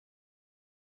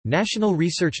National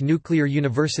Research Nuclear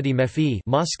University MEPhI,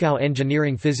 Moscow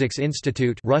Engineering Physics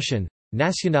Institute Russian,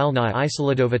 Nationalny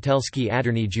Isolatovatelski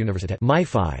Adernij Universitet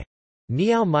MEPhI,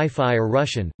 Niao MEPhI or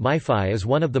Russian, MEPhI is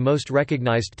one of the most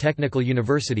recognized technical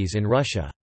universities in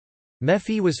Russia.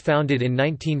 MEPhI was founded in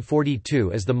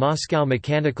 1942 as the Moscow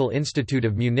Mechanical Institute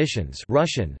of Munitions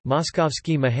Russian,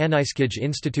 Moskovsky Mechaniskij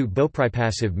Institut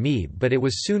Bopripasiv MEB, but it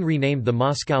was soon renamed the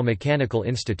Moscow Mechanical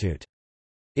Institute.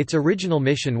 Its original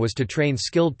mission was to train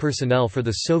skilled personnel for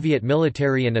the Soviet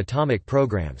military and atomic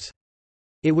programs.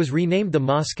 It was renamed the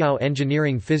Moscow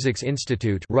Engineering Physics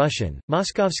Institute Russian,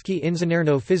 Moskovsky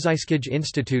Inženerno Fyziskij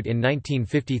Institute in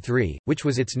 1953, which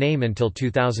was its name until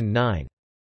 2009.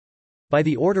 By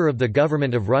the order of the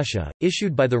Government of Russia,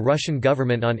 issued by the Russian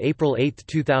government on April 8,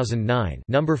 2009,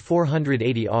 No.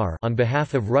 480-R, on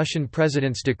behalf of Russian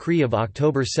President's decree of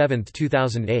October 7,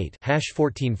 2008,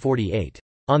 #1448,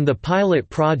 on the pilot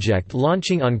project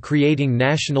launching on creating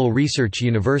national research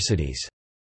universities.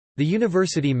 The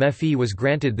university MEPhI was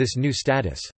granted this new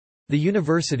status. The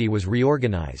university was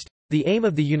reorganized. The aim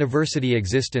of the university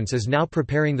existence is now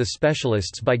preparing the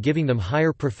specialists by giving them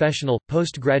higher professional,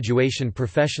 post-graduation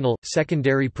professional,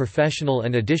 secondary professional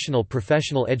and additional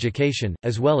professional education,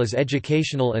 as well as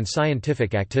educational and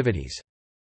scientific activities.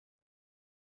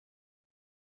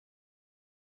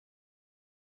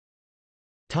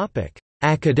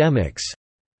 Academics.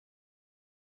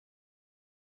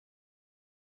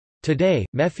 Today,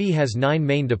 MEPhI has 9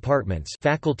 main departments,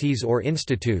 faculties or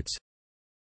institutes: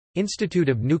 Institute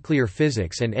of Nuclear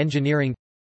Physics and Engineering,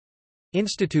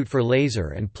 Institute for Laser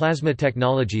and Plasma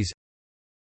Technologies,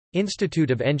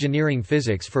 Institute of Engineering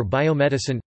Physics for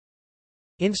Biomedicine,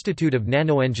 Institute of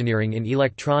Nanoengineering in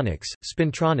Electronics,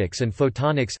 Spintronics and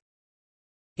Photonics,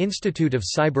 Institute of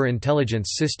Cyber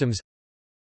Intelligence Systems,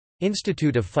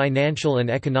 Institute of Financial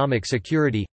and Economic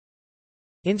Security,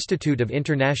 Institute of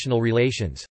International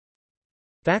Relations,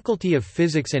 Faculty of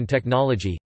Physics and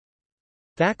Technology,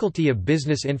 Faculty of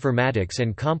Business Informatics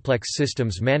and Complex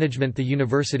Systems Management. The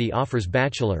university offers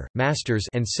bachelor, master's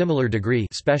and similar degree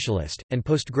specialist, and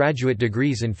postgraduate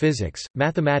degrees in physics,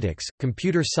 mathematics,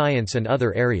 computer science and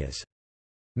other areas.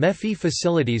 MEPhI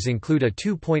facilities include a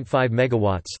 2.5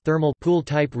 MW thermal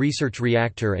pool-type research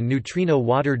reactor and neutrino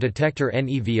water detector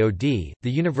NEVOD.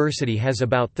 The university has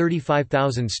about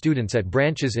 35,000 students at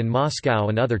branches in Moscow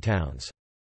and other towns.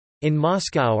 In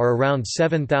Moscow are around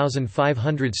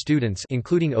 7,500 students,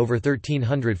 including over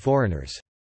 1,300 foreigners.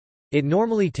 It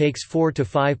normally takes 4 to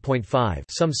 5.5,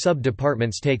 some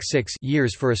sub-departments take 6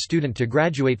 years for a student to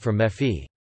graduate from MEPhI.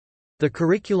 The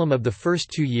curriculum of the first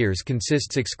 2 years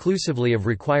consists exclusively of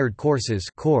required courses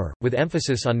core, with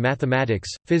emphasis on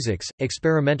mathematics, physics,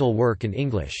 experimental work and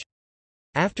English.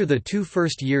 After the 2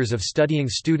 first years of studying,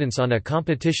 students on a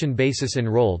competition basis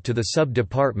enroll to the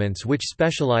sub-departments which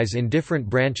specialize in different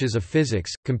branches of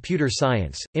physics, computer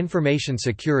science, information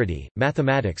security,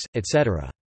 mathematics, etc.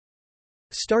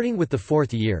 Starting with the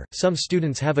 4th year, some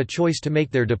students have a choice to make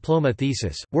their diploma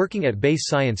thesis, working at base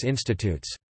science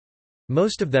institutes.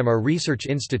 Most of them are research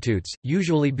institutes,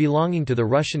 usually belonging to the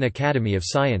Russian Academy of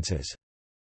Sciences.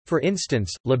 For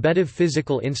instance, Lebedev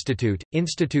Physical Institute,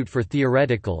 Institute for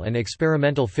Theoretical and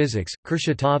Experimental Physics,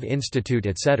 Kurchatov Institute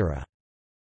etc.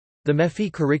 The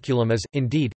MEPhI curriculum is,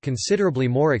 indeed, considerably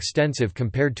more extensive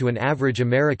compared to an average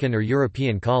American or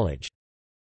European college.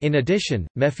 In addition,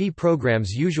 MEPhI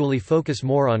programs usually focus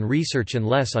more on research and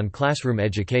less on classroom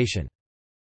education.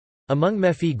 Among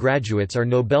MEPhI graduates are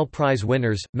Nobel Prize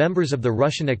winners, members of the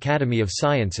Russian Academy of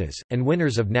Sciences, and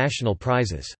winners of national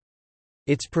prizes.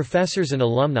 Its professors and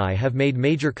alumni have made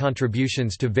major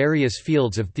contributions to various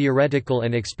fields of theoretical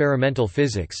and experimental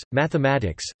physics,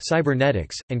 mathematics,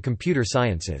 cybernetics, and computer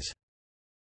sciences.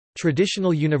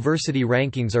 Traditional university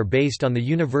rankings are based on the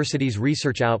university's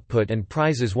research output and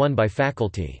prizes won by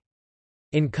faculty.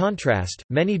 In contrast,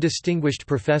 many distinguished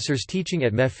professors teaching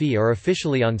at MEPhI are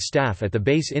officially on staff at the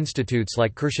base institutes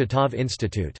like Kurchatov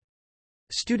Institute.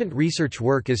 Student research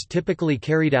work is typically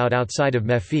carried out outside of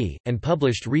MEPhI, and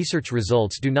published research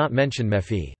results do not mention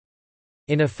MEPhI.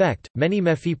 In effect, many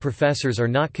MEPhI professors are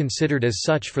not considered as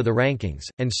such for the rankings,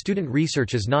 and student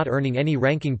research is not earning any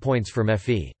ranking points for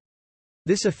MEPhI.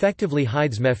 This effectively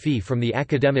hides MEPhI from the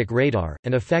academic radar,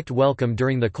 an effect welcome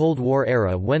during the Cold War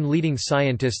era when leading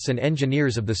scientists and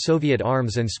engineers of the Soviet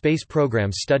arms and space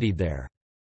programs studied there.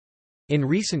 In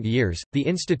recent years, the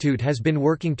institute has been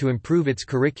working to improve its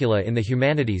curricula in the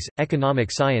humanities,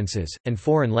 economic sciences, and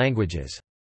foreign languages.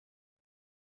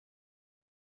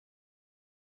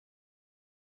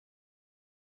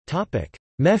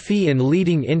 MEPhI in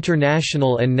leading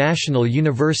international and national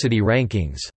university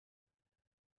rankings.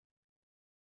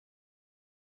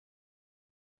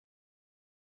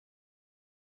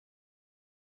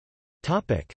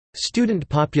 Student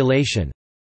population.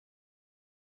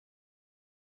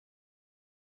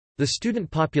 The student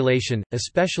population,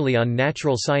 especially on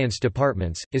natural science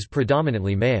departments, is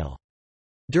predominantly male.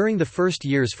 During the first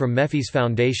years from MEPhI's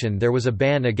foundation there was a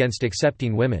ban against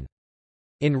accepting women.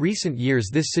 In recent years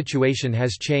this situation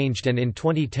has changed, and in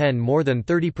 2010 more than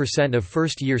 30% of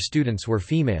first-year students were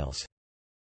females.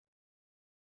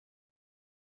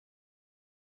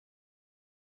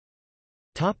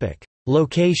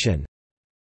 Location.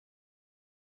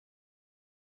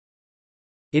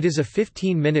 It is a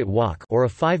 15-minute walk or a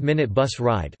 5-minute bus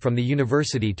ride from the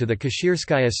university to the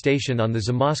Kashirskaya station on the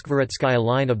Zamoskvoretskaya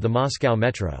line of the Moscow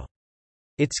Metro.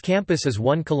 Its campus is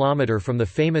 1 kilometer from the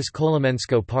famous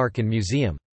Kolomensko Park and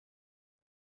Museum.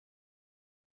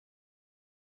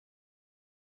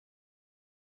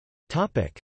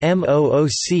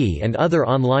 MOOC and other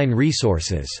online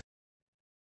resources.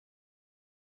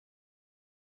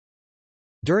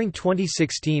 During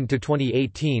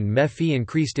 2016–2018 MEPhI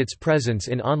increased its presence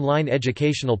in online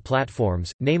educational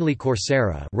platforms, namely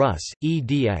Coursera Rus,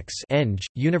 edX Eng,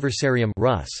 Universarium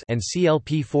Rus, and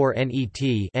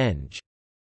CLP4net Eng.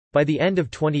 By the end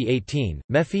of 2018,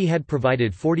 MEPhI had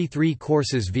provided 43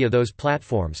 courses via those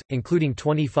platforms, including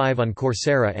 25 on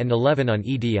Coursera and 11 on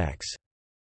edX.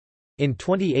 In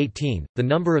 2018, the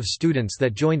number of students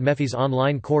that joined MEPhI's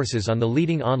online courses on the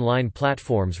leading online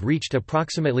platforms reached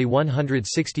approximately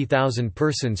 160,000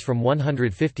 persons from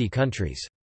 150 countries.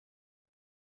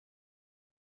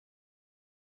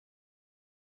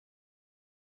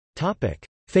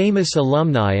 Famous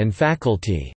alumni and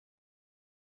faculty.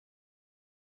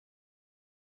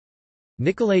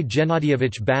 Nikolay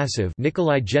Gennadievich Basov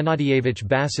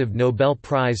Nobel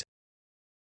Prize,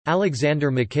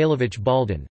 Alexander Mikhailovich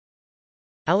Baldin,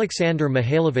 Alexander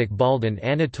Mihailovich Baldin,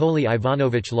 Anatoly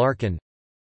Ivanovich Larkin,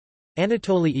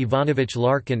 Anatoly Ivanovich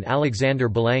Larkin, Alexander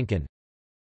Balankin,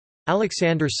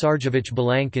 Alexander Sargevich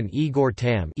Balankin, Igor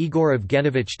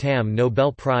Evgenovich Tam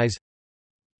Nobel Prize,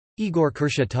 Igor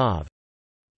Kurchatov,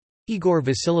 Igor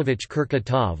Vasilyevich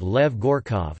Kurchatov, Lev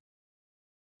Gorkov,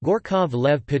 Gorkov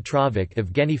Lev Petrovich,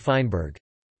 Evgeny Feinberg,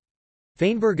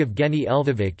 Feinberg Evgeny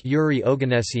Elvovich, Yuri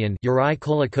Oganessian, Yuri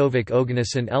Kolakovic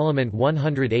Oganesson. Element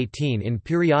 118 in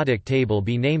periodic table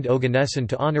be named Oganesson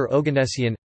to honor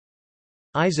Oganessian.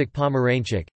 Isaac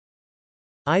Pomeranchuk,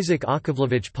 Isaac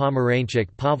Akovlevich Pomeranchuk,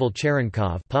 Pavel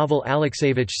Cherenkov, Pavel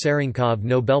Alexeyevich Serenkov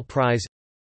Nobel Prize,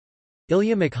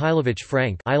 Ilya Mikhailovich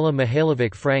Frank, Ilya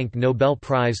Mihailovich Frank Nobel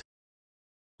Prize,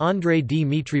 Andrei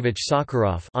Dmitrievich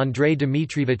Sakharov, Andrei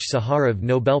Dmitrievich Sakharov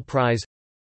Nobel Prize,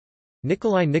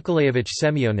 Nikolai Nikolaevich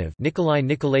Semyonov, Nikolai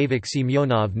Nikolaevich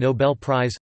Semyonov Nobel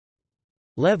Prize,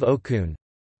 Lev Okun,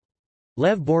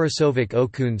 Lev Borisovich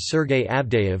Okun, Sergei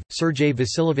Avdeyev, Sergei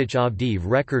Vasilyevich Avdeyev.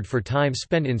 Record for time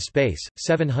spent in space,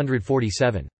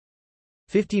 747.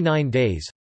 59 days.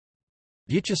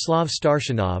 Vyacheslav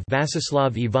Starshinov,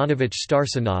 Vassislav Ivanovich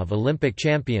Starsinov, Olympic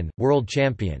champion, world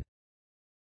champion.